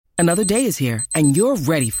Another day is here, and you're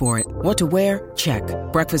ready for it. What to wear? Check.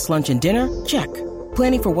 Breakfast, lunch, and dinner? Check.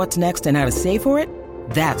 Planning for what's next and how to save for it?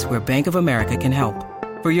 That's where Bank of America can help.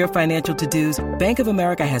 For your financial to-dos, Bank of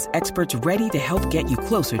America has experts ready to help get you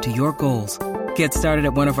closer to your goals. Get started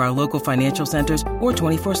at one of our local financial centers or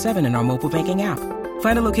 24/7 in our mobile banking app.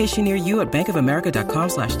 Find a location near you at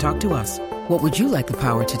bankofamerica.com/talktous. What would you like the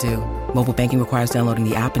power to do? Mobile banking requires downloading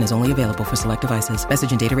the app and is only available for select devices.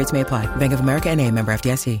 Message and data rates may apply. Bank of America N.A., member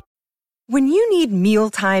FDIC. When you need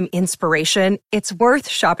mealtime inspiration, it's worth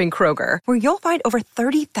shopping Kroger, where you'll find over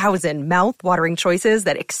 30,000 mouth-watering choices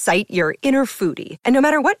that excite your inner foodie. And no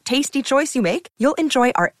matter what tasty choice you make, you'll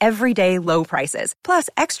enjoy our everyday low prices, plus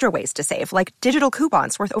extra ways to save, like digital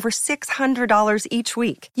coupons worth over $600 each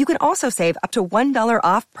week. You can also save up to $1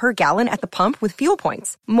 off per gallon at the pump with fuel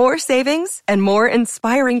points. More savings and more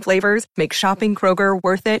inspiring flavors make shopping Kroger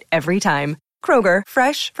worth it every time. Kroger,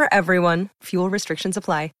 fresh for everyone. Fuel restrictions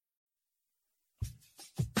apply.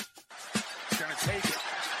 Gonna take it.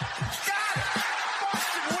 Got it!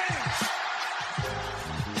 Boston wins!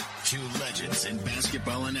 Two legends in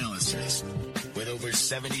basketball analysis with over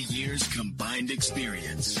 70 years combined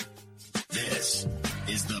experience. This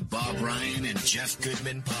is the Bob Ryan and Jeff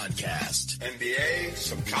Goodman podcast. NBA,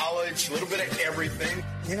 some college, a little bit of everything.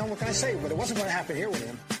 You know, what can I say? But it wasn't going to happen here with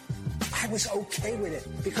him. I was okay with it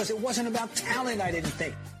because it wasn't about talent, I didn't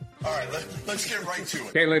think. All right, let's get right to it.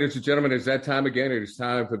 Okay, ladies and gentlemen, it's that time again. It is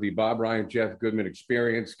time for the Bob Ryan, Jeff Goodman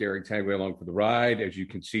experience. Gary Tanguay along for the ride. As you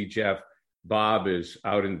can see, Jeff, Bob is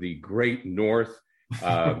out in the great north,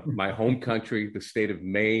 my home country, the state of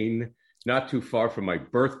Maine, not too far from my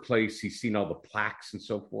birthplace. He's seen all the plaques and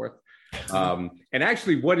so forth. And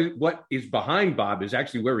actually, what is behind Bob is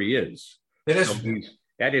actually where he is. It is. So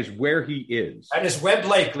that is where he is. That is Webb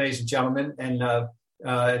Lake, ladies and gentlemen, and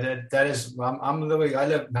that is,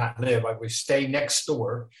 we stay next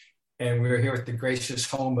door, and we're here at the gracious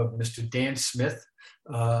home of Mr. Dan Smith,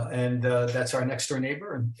 and that's our next door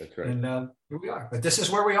neighbor, and that's right. And here we are. But this is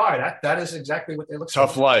where we are. That is exactly what they look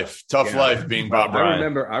tough like. Tough life being Bob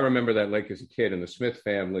Ryan. I remember that lake as a kid, and the Smith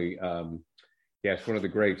family. Yes, one of the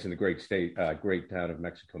greats in the great town of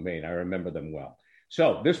Mexico, Maine. I remember them well.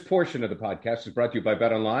 So this portion of the podcast is brought to you by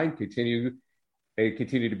BetOnline. They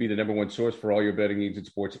continue to be the number one source for all your betting needs and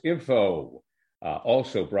sports info.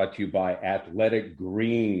 Also brought to you by Athletic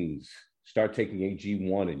Greens. Start taking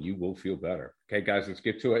AG1 and you will feel better. Okay, guys, let's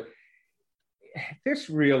get to it. This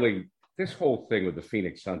whole thing with the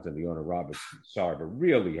Phoenix Suns and the owner, Robert Sarver,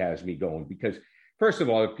 really has me going because, first of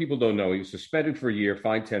all, if people don't know, he was suspended for a year,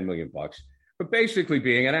 fined $10 million, but basically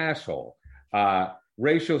being an asshole.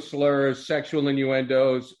 Racial slurs, sexual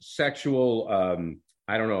innuendos, sexual,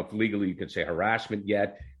 I don't know if legally you could say harassment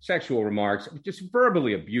yet, sexual remarks, just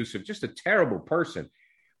verbally abusive, just a terrible person.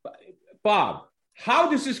 Bob, how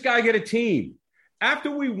does this guy get a team? After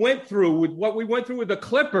we went through with what we went through with the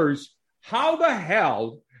Clippers, how the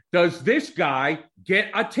hell does this guy get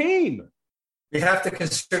a team? We have to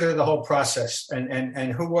consider the whole process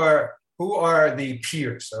and who are the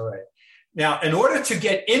peers, all right? Now, in order to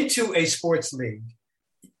get into a sports league,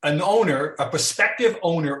 a prospective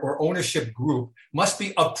owner or ownership group must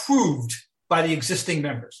be approved by the existing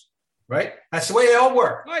members, right? That's the way they all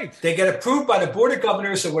work. Right. They get approved by the board of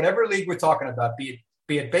governors of whatever league we're talking about, be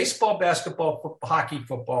it baseball, basketball, hockey,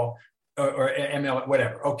 football, or ML,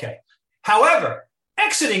 whatever. Okay. However,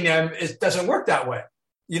 exiting them doesn't work that way.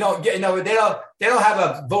 They don't have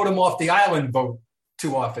a vote them off the island vote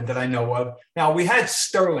too often that I know of. Now, we had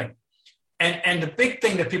Sterling. And the big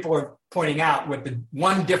thing that people are pointing out with the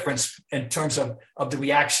one difference in terms of the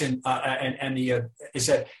reaction is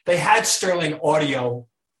that they had Sterling audio,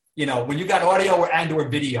 when you got audio or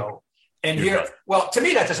video. And here, well, to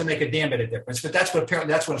me, that doesn't make a damn bit of difference, but that's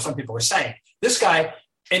what some people are saying. This guy,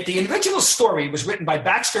 and the original story was written by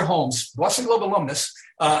Baxter Holmes, Boston Globe alumnus,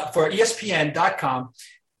 for ESPN.com.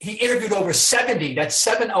 He interviewed over 70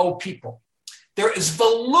 people. There is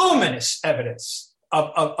voluminous evidence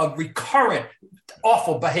of recurrent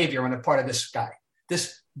awful behavior on the part of this guy,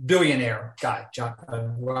 this billionaire guy,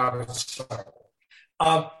 Robert Sarver.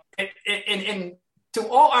 And to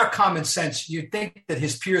all our common sense, you'd think that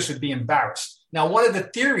his peers would be embarrassed. Now, one of the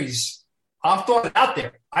theories, I've thrown it out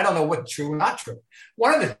there, I don't know what's true or not true.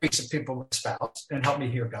 One of the theories that people espouse, and help me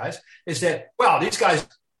here, guys, is that, well, these guys,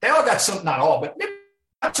 they all got some, not all, but maybe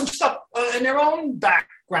got some stuff in their own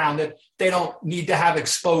background that they don't need to have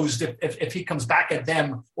exposed if he comes back at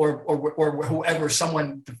them or whoever,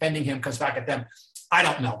 someone defending him comes back at them. I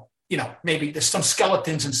don't know. Maybe there's some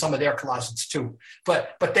skeletons in some of their closets too,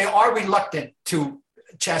 but they are reluctant to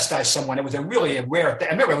chastise someone. It was a rare thing.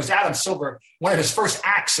 I remember it was Adam Silver, one of his first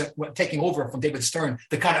acts taking over from David Stern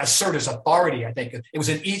to kind of assert his authority. I think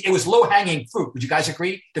it was low hanging fruit. Would you guys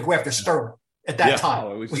agree to go after Stern at that time?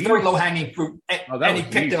 Oh, it was very low hanging fruit, and he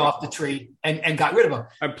picked it off the tree and got rid of him.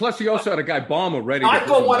 And plus, he also had a guy Ballmer ready. I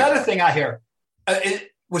thought one other thing I hear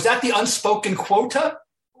was that the unspoken quota.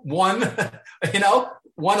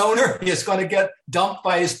 One owner is going to get dumped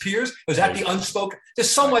by his peers. Was that the unspoken? There's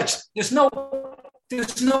so much. There's no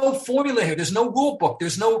formula here. There's no rule book.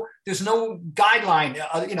 There's no guideline.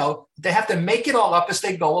 They have to make it all up as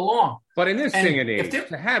they go along. But in this thing and age,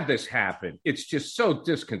 to have this happen, it's just so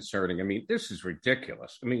disconcerting. I mean, this is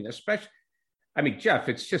ridiculous. I mean, Jeff,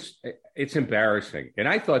 it's embarrassing. And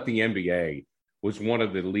I thought the NBA was one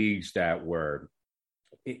of the leagues that were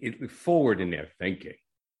forward in their thinking.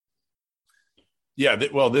 Yeah,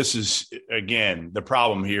 this is, again, the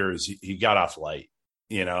problem here is he got off light.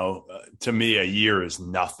 To me, a year is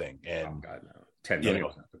nothing. And oh God, no. 10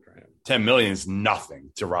 million. 10 million is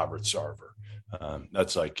nothing to Robert Sarver.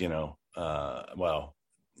 That's like, for Bob.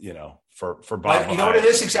 But you know what it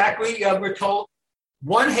is exactly? We're told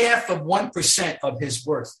 0.5% of his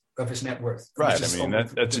worth, of his net worth. Right. I mean,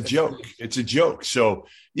 that's a joke. It's a joke. So,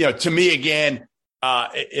 to me, again,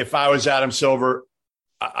 if I was Adam Silver,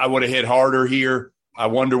 I would have hit harder here. I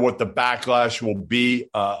wonder what the backlash will be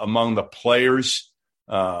among the players.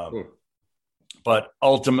 But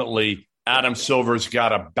ultimately, Adam Silver's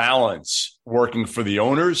got a balance working for the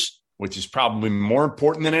owners, which is probably more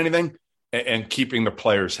important than anything, and keeping the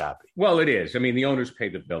players happy. Well, it is. I mean, the owners pay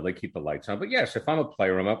the bill. They keep the lights on. But yes, if I'm a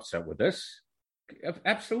player, I'm upset with this.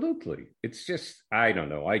 Absolutely. It's just, I don't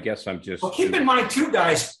know. I guess I'm just. Well, keep in mind, too,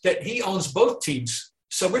 guys, that he owns both teams.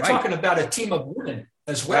 So we're talking about a team of women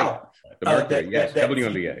as well. Right.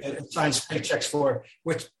 WNBA signs paychecks for,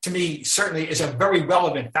 which to me certainly is a very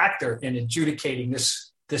relevant factor in adjudicating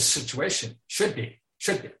this situation. Should be.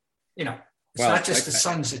 It's not just the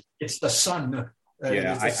Suns; it's the Sun.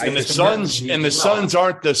 The Suns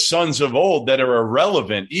aren't the Suns of old that are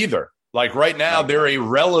irrelevant either. Like right now, they're a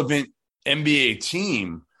relevant NBA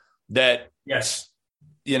team. That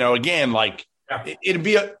again, it'd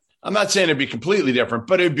be I'm not saying it'd be completely different,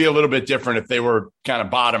 but it'd be a little bit different if they were kind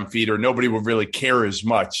of bottom feeder. Nobody would really care as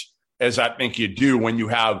much as I think you do when you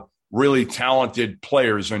have really talented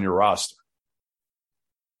players on your roster.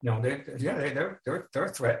 No, they're a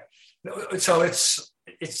threat. So it's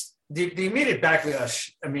the immediate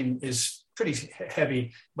backlash. I mean, is pretty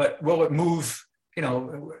heavy, but will it move?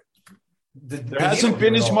 There hasn't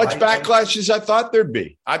been as much backlash as I thought there'd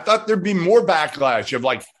be. I thought there'd be more backlash of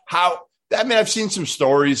how. I mean, I've seen some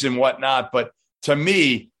stories and whatnot, but to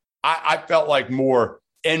me, I felt like more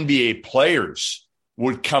NBA players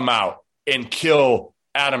would come out and kill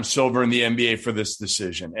Adam Silver in the NBA for this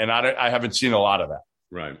decision. And I haven't seen a lot of that.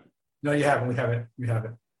 Right. No, you haven't. You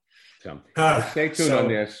haven't. So stay tuned on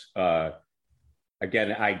this.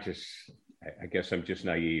 Again, I guess I'm just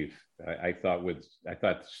naive. I thought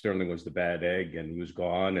Sterling was the bad egg and he was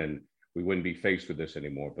gone and we wouldn't be faced with this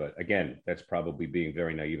anymore. But again, that's probably being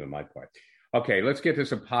very naive on my part. Okay, let's get to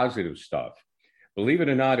some positive stuff. Believe it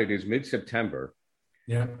or not, it is mid-September.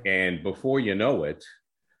 Yeah. And before you know it,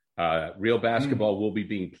 real basketball will be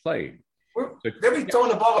being played. They'll be throwing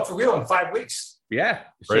the ball up for real in 5 weeks. Yeah.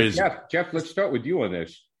 So Jeff, let's start with you on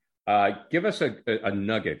this. Give us a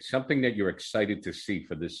nugget, something that you're excited to see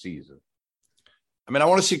for this season. I mean, I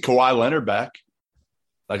want to see Kawhi Leonard back.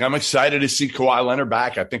 I'm excited to see Kawhi Leonard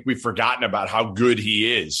back. I think we've forgotten about how good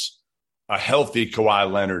he is. A healthy Kawhi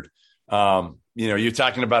Leonard. You're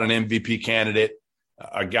talking about an MVP candidate,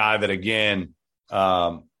 a guy that, again,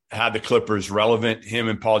 had the Clippers relevant, him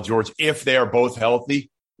and Paul George. If they are both healthy,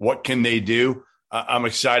 what can they do? I'm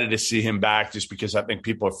excited to see him back just because I think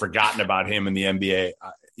people have forgotten about him in the NBA,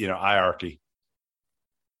 hierarchy.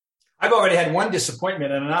 I've already had one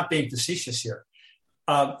disappointment, and I'm not being facetious here.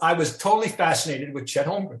 I was totally fascinated with Chet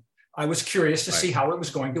Holmgren. I was curious to see how it was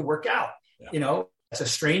going to work out. Yeah. It's a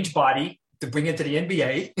strange body to bring into the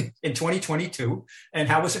NBA in 2022. And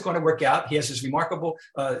how is it going to work out? He has this remarkable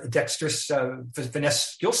dexterous finesse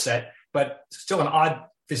skill set, but still an odd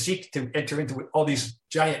physique to enter into all these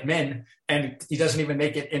giant men. And he doesn't even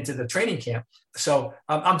make it into the training camp. So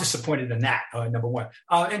I'm disappointed in that, number one.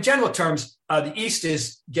 In general terms, the East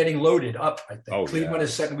is getting loaded up, I think. Cleveland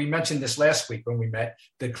is set. We mentioned this last week when we met.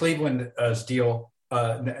 The Cleveland deal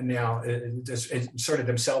now inserted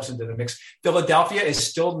themselves into the mix. Philadelphia is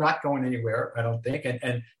still not going anywhere, I don't think.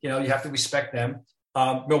 And you have to respect them.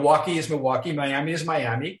 Milwaukee is Milwaukee. Miami is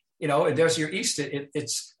Miami. There's your East.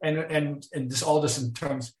 It's this all this in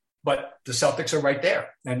terms, but the Celtics are right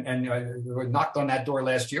there. And we were knocked on that door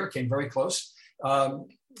last year, came very close.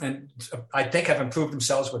 and I think have improved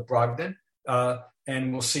themselves with Brogdon.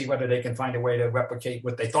 And we'll see whether they can find a way to replicate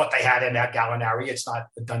what they thought they had in that Gallinari. It's not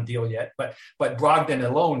a done deal yet, but Brogdon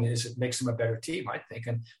alone makes them a better team, I think.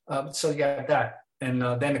 And so you got that. And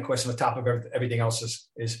then, of course, on the top of everything else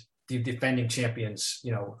is the defending champions,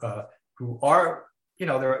 who are,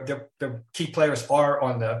 their key players are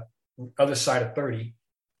on the other side of 30,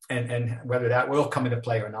 and whether that will come into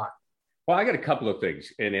play or not. Well, I got a couple of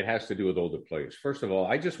things, and it has to do with older players. First of all,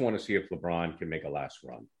 I just want to see if LeBron can make a last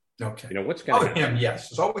run. Okay. What's going to happen? Him,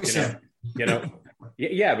 yes. It's always him.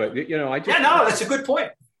 Yeah, but, that's a good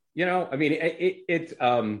point. I mean,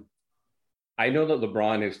 I know that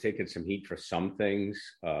LeBron has taken some heat for some things.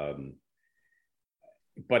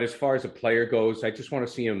 But as far as a player goes, I just want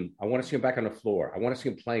to see him. I want to see him back on the floor. I want to see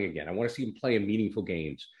him playing again. I want to see him play in meaningful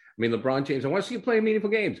games. I mean, LeBron James, I want to see him play in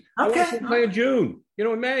meaningful games. Okay. I want to see him play in June,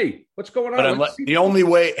 in May. What's going on? But the only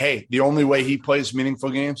way he plays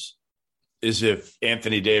meaningful games is if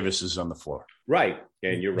Anthony Davis is on the floor. Right.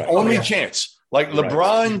 And you're right. Only chance. Like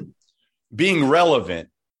LeBron being relevant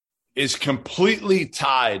is completely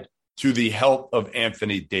tied to the health of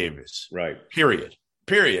Anthony Davis. Right. Period.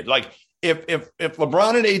 Like if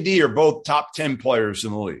LeBron and AD are both top 10 players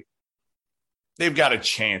in the league, they've got a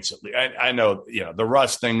chance. At least. I know, the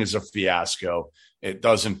Russ thing is a fiasco. It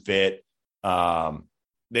doesn't fit. They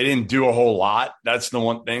didn't do a whole lot. That's the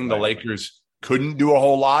one thing. The Lakers couldn't do a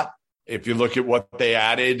whole lot. If you look at what they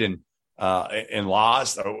added and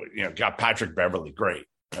lost, got Patrick Beverly, great.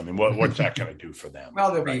 I mean, what's that going to do for them?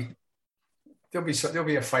 Well, there'll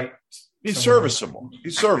be a fight. He's serviceable.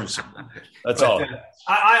 That's all.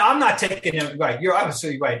 I'm not taking him right. You're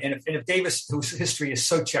absolutely right. And if Davis, whose history is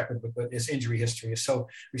so checkered with his injury history, is so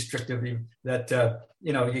restrictive that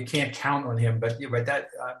you can't count on him. But you're right.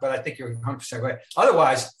 But I think you're 100% right.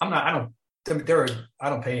 Otherwise, I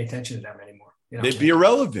don't pay any attention to them anymore. They'd be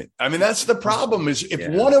irrelevant. I mean, that's the problem. Is if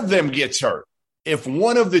one of them gets hurt, if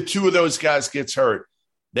one of the two of those guys gets hurt,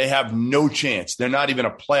 they have no chance. They're not even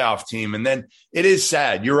a playoff team. And then it is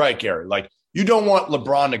sad. You're right, Gary. Like, you don't want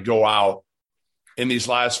LeBron to go out in these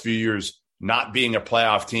last few years not being a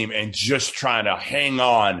playoff team and just trying to hang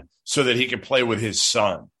on so that he can play with his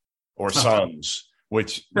son or sons,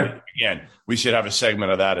 which, again, we should have a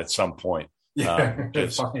segment of that at some point.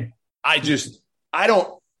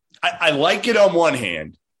 I like it on one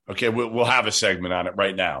hand. Okay, we'll have a segment on it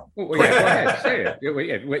right now. Well, go ahead, say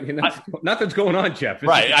it. Nothing's going on, Jeff.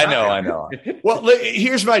 Right, I know. Well,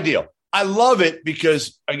 here's my deal. I love it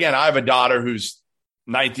because, again, I have a daughter who's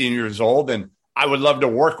 19 years old, and I would love to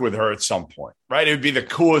work with her at some point, right? It would be the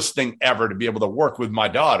coolest thing ever to be able to work with my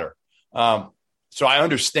daughter. So I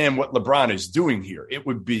understand what LeBron is doing here. It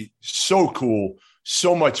would be so cool,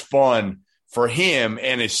 so much fun for him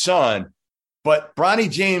and his son. But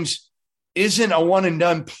Bronny James isn't a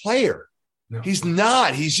one-and-done player. No. He's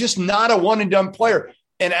not. He's just not a one-and-done player.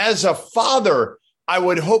 And as a father, I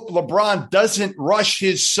would hope LeBron doesn't rush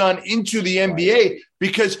his son into the NBA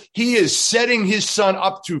because he is setting his son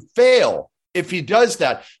up to fail if he does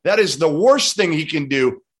that. That is the worst thing he can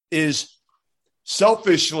do, is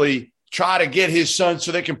selfishly try to get his son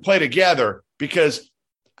so they can play together, because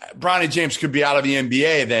Bronny James could be out of the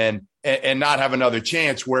NBA then and not have another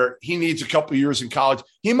chance, where he needs a couple of years in college.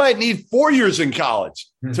 He might need 4 years in college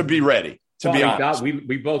to be ready, be honest.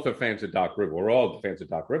 We both are fans of Doc Rivers. We're all fans of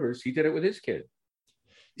Doc Rivers. He did it with his kid.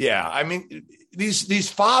 Yeah, I mean, these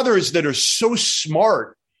fathers that are so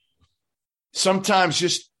smart sometimes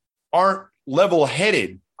just aren't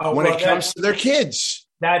level-headed when it comes to their kids.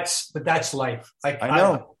 That's life. I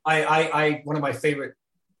know. I one of my favorite,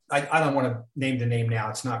 I don't want to name the name now.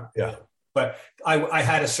 It's not. Yeah. But I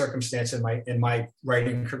had a circumstance in my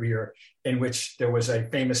writing career in which there was a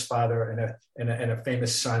famous father and a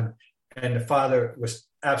famous son, and the father was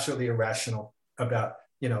absolutely irrational about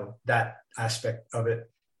that aspect of it,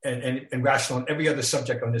 and rational on every other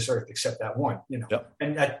subject on this earth except that one. Yep.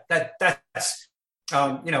 And that's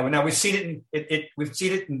now we've seen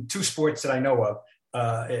it in two sports that I know of.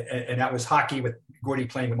 And that was hockey with Gordy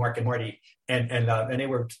playing with Mark and Marty, and they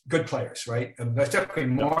were good players, right? Especially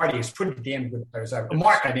Marty is pretty damn good players.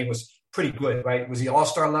 Mark, I mean, was pretty good, right? Was he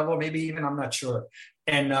all-star level, maybe even? I'm not sure.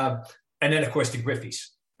 And then of course the Griffeys,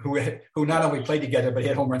 who not only played together but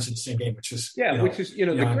had home runs in the same game, which is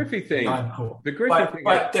the Griffey thing. Cool. The Griffey thing,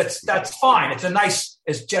 but that's fine. It's a nice,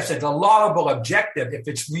 as Jeff said, a laudable objective if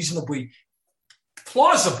it's reasonably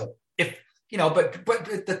plausible. But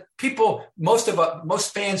the people,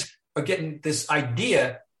 most fans are getting this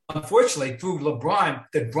idea, unfortunately, through LeBron,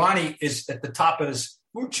 that Bronny is at the top of his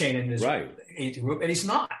food chain in his age group, and he's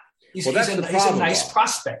not. He's a nice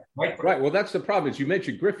prospect, right? Right. Well, that's the problem. Is you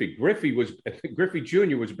mentioned Griffey. Griffey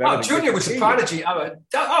Jr. was better. Oh, Jr. was a prodigy.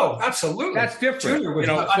 Absolutely. That's different.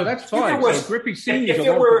 So that's fine. So Griffey Sr. is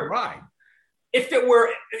ride. If it were,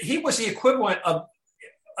 he was the equivalent of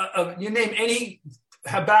you name any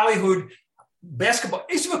ballyhooed basketball.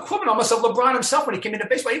 He's the equivalent almost of LeBron himself when he came into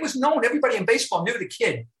baseball. He was known. Everybody in baseball knew the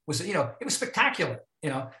kid was. It was spectacular.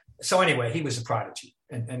 So anyway, he was a prodigy,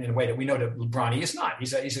 and in a way that we know that LeBron he is not.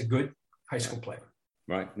 He's a good high school player.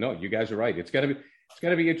 Right. No, you guys are right. It's gonna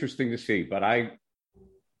be interesting to see. But I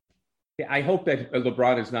hope that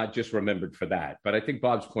LeBron is not just remembered for that. But I think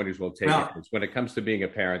Bob's point is well taken. It's when it comes to being a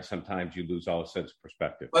parent, sometimes you lose all sense of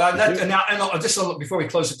perspective. Well, just before we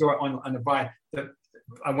close the door on LeBron,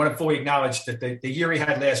 I want to fully acknowledge that the year he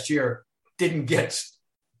had last year didn't get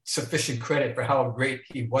sufficient credit for how great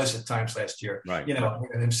he was at times last year. Right.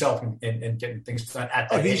 And himself and getting things done at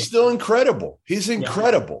that he's still incredible. He's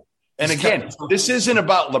incredible. Yeah. And again, this isn't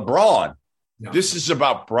about LeBron. No. This is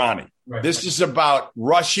about Bronny. Right. This is about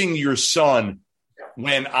rushing your son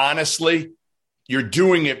when honestly you're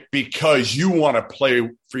doing it because you want to play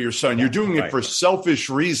for your son. You're doing it for selfish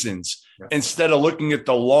reasons instead of looking at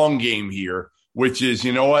the long game here, which is,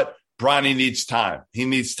 you know what? Bronny needs time. He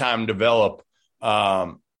needs time to develop.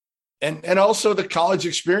 And also the college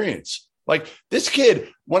experience. Like this kid,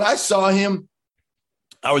 when I saw him,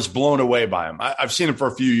 I was blown away by him. I've seen him for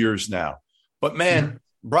a few years now. But, man,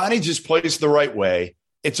 Bronny just plays the right way.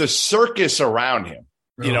 It's a circus around him,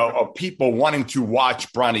 of people wanting to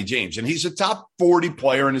watch Bronny James. And he's a top 40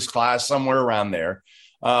 player in his class, somewhere around there.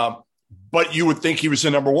 But you would think he was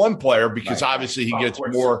the number one player because obviously he gets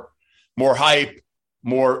more hype,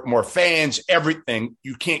 more fans, everything.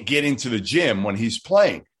 You can't get into the gym when he's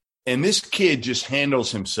playing. And this kid just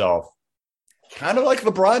handles himself kind of like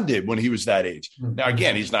LeBron did when he was that age. Now,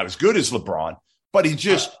 again, he's not as good as LeBron, but he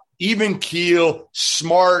just even keel,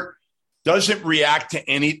 smart, doesn't react to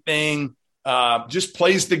anything, just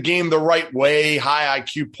plays the game the right way, high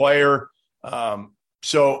IQ player.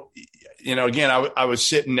 So, again, I was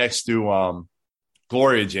sitting next to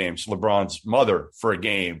Gloria James, LeBron's mother, for a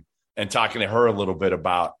game and talking to her a little bit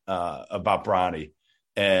about Bronny.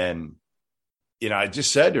 And I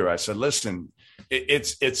just said to her, I said, listen,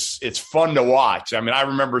 it's fun to watch. I mean, I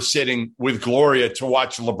remember sitting with Gloria to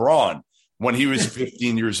watch LeBron when he was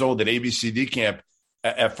 15 years old at ABCD camp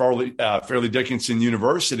at Fairleigh Dickinson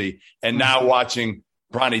University, and now watching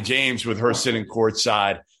Bronny James with her sitting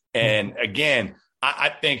courtside. And again,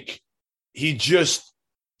 I think his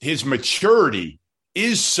maturity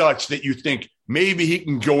is such that you think maybe he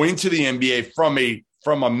can go into the NBA from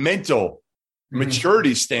a mental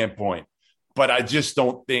maturity standpoint. But I just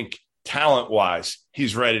don't think talent-wise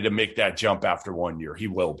he's ready to make that jump after 1 year. He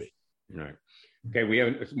will be. All right. Okay, we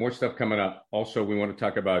have more stuff coming up. Also, we want to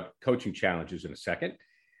talk about coaching challenges in a second.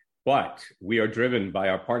 But we are driven by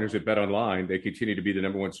our partners at BetOnline. They continue to be the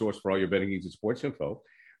number one source for all your betting needs and sports info.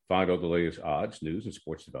 Find all the latest odds, news, and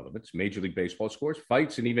sports developments, Major League Baseball scores,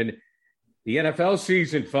 fights, and even the NFL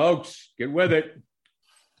season, folks. Get with it.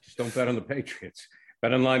 Just don't bet on the Patriots.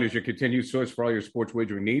 BetOnline is your continued source for all your sports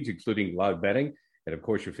wagering needs, including live betting and, of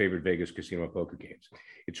course, your favorite Vegas casino and poker games.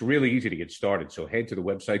 It's really easy to get started, so head to the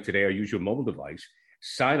website today or use your mobile device.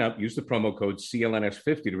 Sign up, use the promo code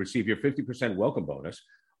CLNS50 to receive your 50% welcome bonus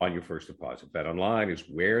on your first deposit. BetOnline is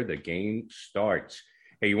where the game starts.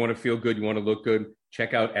 Hey, you want to feel good? You want to look good?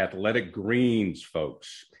 Check out Athletic Greens,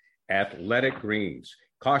 folks. Athletic Greens.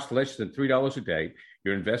 Cost less than $3 a day.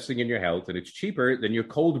 You're investing in your health, and it's cheaper than your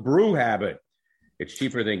cold brew habit. It's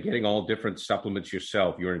cheaper than getting all different supplements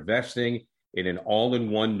yourself. You're investing in an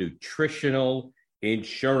all-in-one nutritional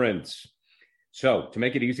insurance. So to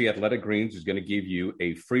make it easy, Athletic Greens is going to give you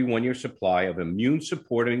a free 1-year supply of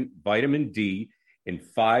immune-supporting vitamin D in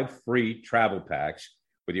 5 free travel packs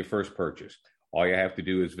with your first purchase. All you have to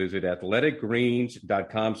do is visit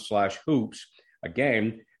athleticgreens.com/hoops.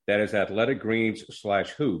 Again, that is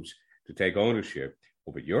athleticgreens/hoops to take ownership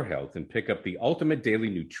over your health and pick up the ultimate daily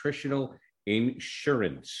nutritional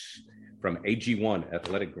insurance from AG1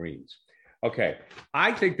 Athletic Greens. Okay,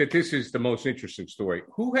 I think that this is the most interesting story.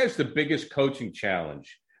 Who has the biggest coaching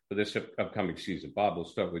challenge for this upcoming season? Bob, we'll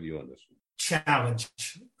start with you on this one. Challenge.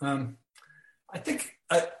 I think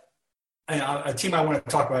a team I want to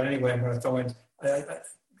talk about anyway, I'm going to throw in.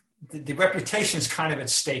 The reputation is kind of at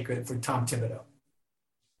stake for Tom Thibodeau.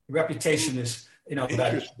 The reputation is,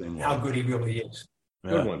 about how good he really is. Yeah.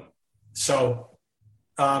 Good one. So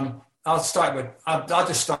I'll just start with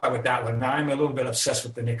that one. Now, I'm a little bit obsessed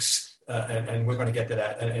with the Knicks. And we're going to get to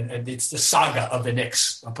that. And it's the saga of the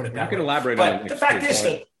Knicks. I'll put it that way. You can elaborate on it. But the fact is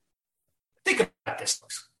that, think about this.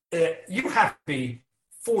 You have to be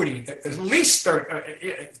 40, at least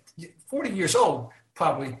 30, 40 years old,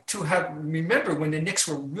 probably, to have remember when the Knicks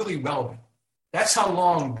were really relevant. That's how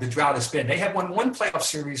long the drought has been. They have won one playoff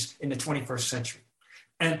series in the 21st century.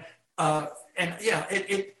 And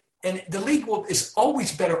the league is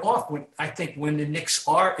always better off when the Knicks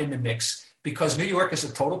are in the mix, because New York is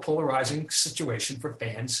a total polarizing situation for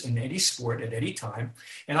fans in any sport at any time.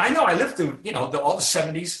 And I know I lived through, all the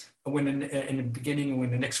 70s when in the beginning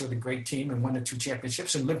when the Knicks were the great team and won the 2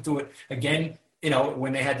 championships, and lived through it again,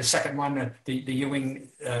 when they had the second run, the Ewing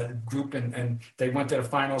group, and they went to the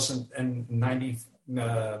finals in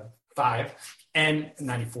 95 and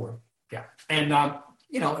 94. Yeah. And,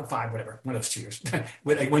 5, whatever, one of those 2 years,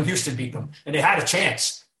 when Houston beat them. And they had a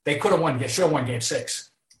chance. They should have won game 6.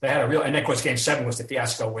 They had and of course, game 7 was the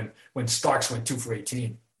fiasco when Starks went 2 for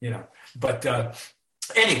 18, But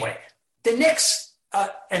anyway, the Knicks,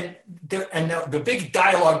 and the big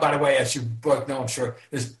dialogue, by the way, as you both know, I'm sure,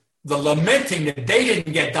 is the lamenting that they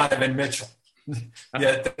didn't get Donovan Mitchell.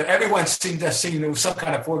 Everyone seemed to see there was some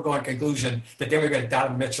kind of foregone conclusion that they were going to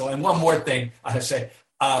Donovan Mitchell. And one more thing, I have to say,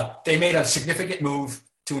 they made a significant move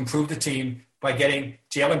to improve the team by getting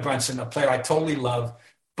Jalen Brunson, a player I totally love,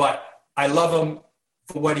 but I love him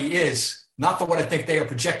for what he is, not for what I think they are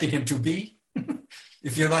projecting him to be,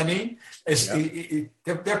 if you know what I mean.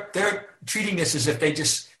 They're treating this as if they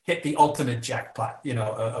just hit the ultimate jackpot,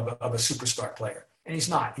 of a superstar player. And he's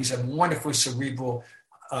not. He's a wonderful, cerebral,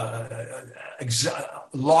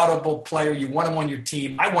 laudable player. You want him on your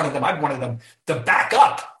team. I wanted them to back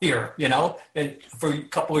up here, for a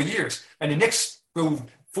couple of years. And the Knicks, through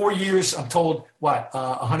 4 years, I'm told,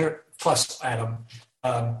 100 plus at him.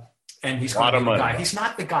 And he's going to be the guy. He's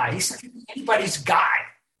not the guy. He's not anybody's guy.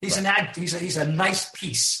 He's he's a nice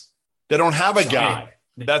piece. They don't have a guy. Anyway.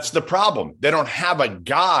 That's the problem. They don't have a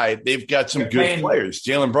guy. They've got some good players.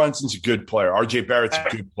 Jalen Brunson's a good player. RJ Barrett's a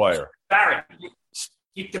good player. Barrett.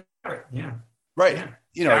 Keep the Barrett. Yeah. Right.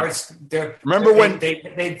 Yeah. Remember when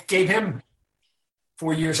they gave him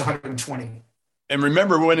 4 years, 120. And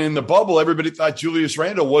remember when in the bubble, everybody thought Julius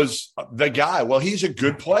Randle was the guy. Well, he's a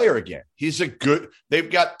good player again.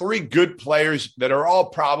 They've got 3 good players that are all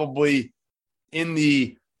probably in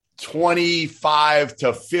the 25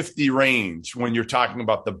 to 50 range when you're talking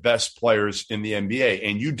about the best players in the NBA.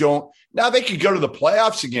 And now they could go to the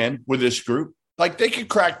playoffs again with this group. Like they could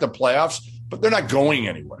crack the playoffs, but they're not going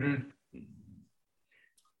anywhere.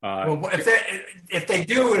 Well, if they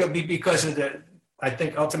do, it'll be because of I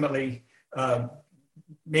think ultimately,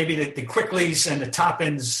 maybe the Quickleys and the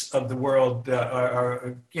Toppins of the world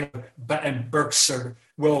and Burks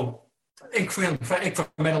will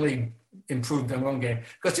incrementally improve their own game,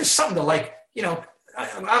 because there's something to like. I don't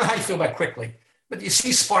know how you feel about Quickly, but you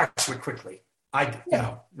see sparks with Quickly.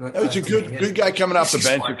 It's a good guy coming off the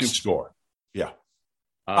bench who can score. Yeah.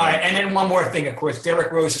 All right, and then one more thing, of course, Derrick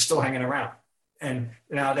Rose is still hanging around, and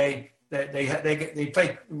now they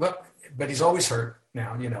play, but he's always hurt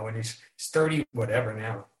now, and he's 30 whatever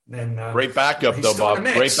now. And great backup though, Bob.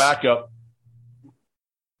 Great backup.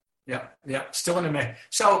 Yeah, still in the mix.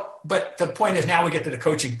 So, but the point is, now we get to the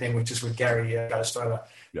coaching thing, which is what Gary got to start about.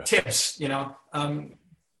 Yeah. Tips, I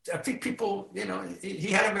think people,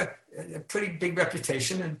 he had a pretty big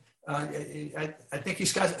reputation, and I think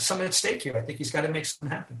he's got something at stake here. I think he's got to make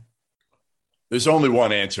something happen. There's only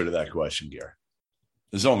one answer to that question, Gary.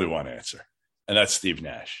 There's only one answer, and that's Steve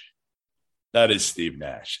Nash. That is Steve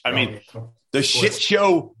Nash. I mean, the shit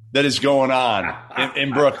show that is going on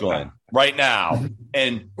in Brooklyn right now,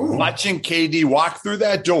 and watching KD walk through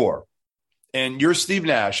that door, and you're Steve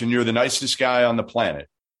Nash, and you're the nicest guy on the planet,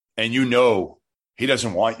 and he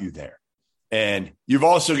doesn't want you there. And you've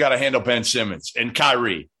also got to handle Ben Simmons and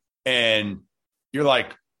Kyrie. And you're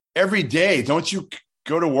like, every day, don't you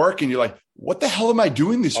go to work and you're like, what the hell am I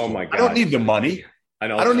doing this for? My God. I don't need the money. I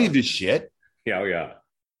don't need this shit. Yeah.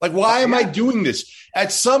 Like, why am I doing this?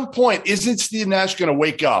 At some point, isn't Steve Nash going to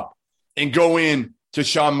wake up and go in to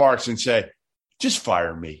Sean Marks and say, just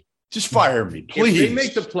fire me. Just fire me, please. If they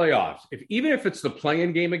make the playoffs, even if it's the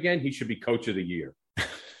play-in game again, he should be coach of the year.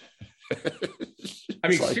 I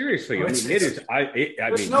mean, seriously.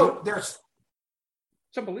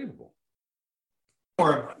 It's unbelievable.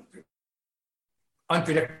 More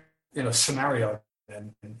unpredictable, scenario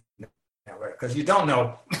than right? Because you don't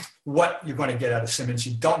know what you're going to get out of Simmons.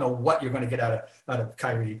 You don't know what you're going to get out of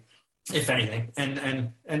Kyrie, if anything.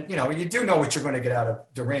 And you do know what you're going to get out of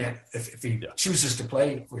Durant if he chooses to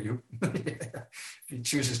play for you. If he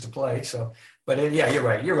chooses to play. So, but you're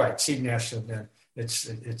right. You're right. Steve Nash,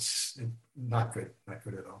 it's not good. Not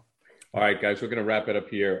good at all. All right, guys, we're going to wrap it up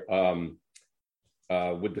here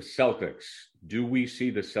with the Celtics. Do we see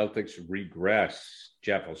the Celtics regress?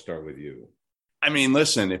 Jeff, I'll start with you. I mean,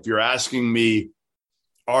 listen, if you're asking me,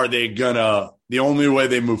 are they the only way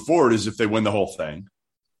they move forward is if they win the whole thing.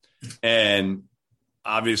 And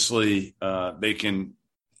obviously they can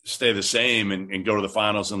stay the same and go to the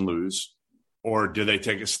finals and lose. Or do they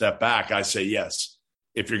take a step back? I say yes.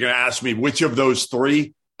 If you're going to ask me which of those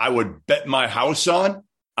three I would bet my house on,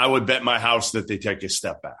 I would bet my house that they take a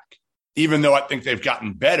step back, even though I think they've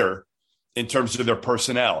gotten better in terms of their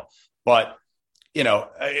personnel. But,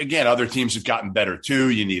 again, other teams have gotten better too.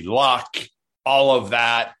 You need luck, all of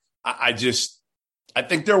that. I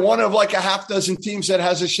think they're one of like a half dozen teams that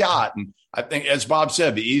has a shot. And I think, as Bob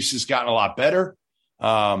said, the East has gotten a lot better.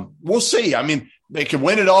 We'll see. I mean, they could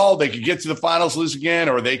win it all. They could get to the finals, lose again,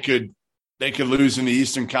 or they could lose in the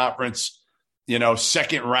Eastern Conference,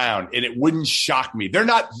 second round, and it wouldn't shock me. They're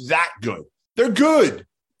not that good. They're good.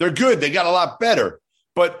 They're good. They got a lot better.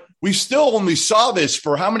 But we still only saw this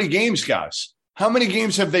for how many games, guys? How many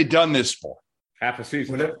games have they done this for? Half a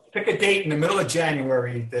season. Well, pick a date in the middle of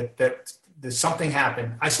January that something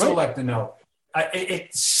happened. I still like to know.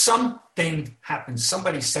 Something happened.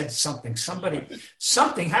 Somebody said something.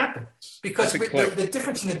 Something happened. Because the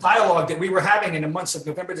difference in the dialogue that we were having in the months of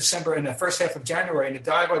November, December, and the first half of January, and the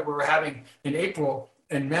dialogue we were having in April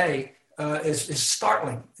and May is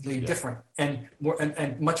startlingly different and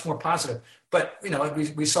much more positive. But,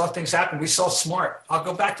 we saw things happen. We saw Smart. I'll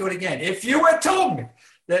go back to it again. If you had told me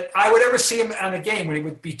that I would ever see him on a game when he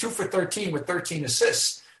would be 2 for 13 with 13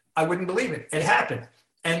 assists, I wouldn't believe it. It happened.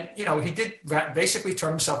 And, he did basically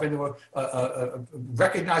turn himself into a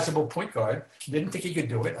recognizable point guard. Didn't think he could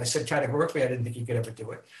do it. I said categorically I didn't think he could ever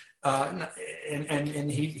do it.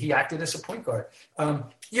 And he acted as a point guard.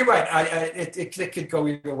 You're right. It could go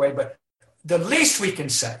either way. But the least we can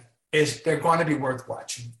say is they're going to be worth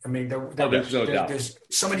watching. I mean, there's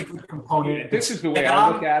so many good components. This is the way I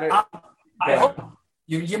look at it. I hope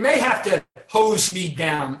you may have to hose me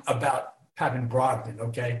down about having Brogdon,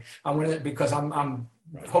 okay? Because I'm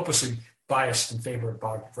hopelessly biased in favor of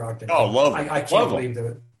Brogdon. Oh, love it. I can't believe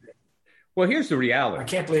that. Well, here's the reality. I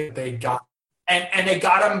can't believe they got and they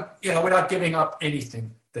got him, without giving up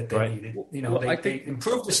anything that they needed. They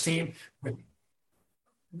improved this team with,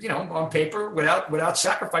 on paper without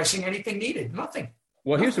sacrificing anything needed. Nothing.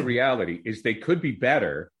 Well, here's the reality: is they could be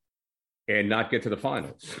better and not get to the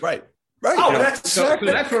finals. Right. Oh, that's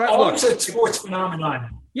what always a sports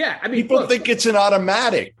phenomenon. Yeah, I mean, people think it's an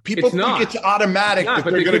automatic. People think it's automatic that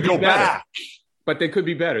they're going to go back. But they could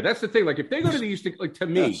be better. That's the thing. Like, if they go to the Eastern,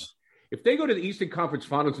 if they go to the Eastern Conference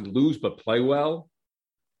Finals and lose but play well,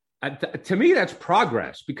 to me that's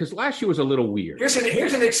progress. Because last year was a little weird. Here's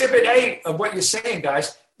an exhibit A of what you're saying,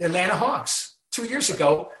 guys. The Atlanta Hawks. 2 years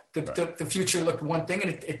ago, the future looked one thing,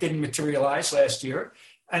 and it didn't materialize last year.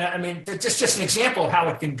 And I mean, just an example of how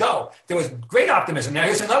it can go. There was great optimism. Now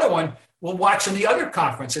here's another one. We'll watch in the other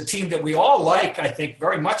conference, a team that we all like, I think,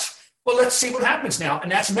 very much. Well, let's see what happens now.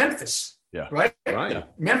 And that's Memphis. Yeah. Right? Yeah.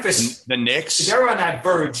 Memphis. The Knicks. They're on that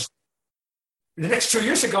verge. The Knicks 2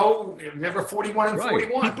 years ago, they were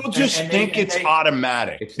 41-41. People just think it's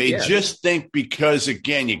automatic. They just think because,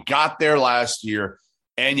 again, you got there last year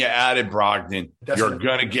and you added Brogdon, you're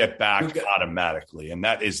going to get back automatically. And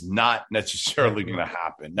that is not necessarily going to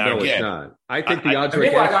happen. Now, no, again, it's not. I think the odds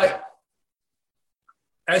are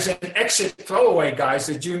as an exit throwaway, guys,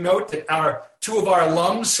 did you note that two of our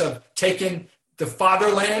alums have taken the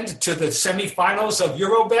fatherland to the semifinals of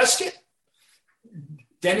Eurobasket?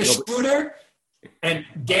 Dennis Schroeder and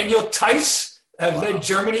Daniel Tice have led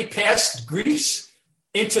Germany past Greece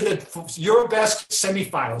into the Eurobasket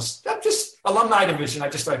semifinals. That's just alumni division. I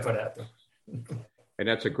just thought I'd put out there. And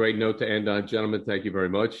that's a great note to end on, gentlemen. Thank you very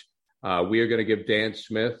much. We are going to give Dan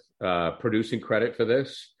Smith producing credit for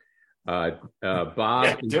this.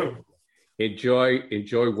 Bob,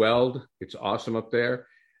 enjoy Weld. It's awesome up there.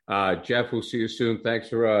 Jeff, we'll see you soon. Thanks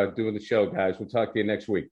for doing the show, guys. We'll talk to you next week.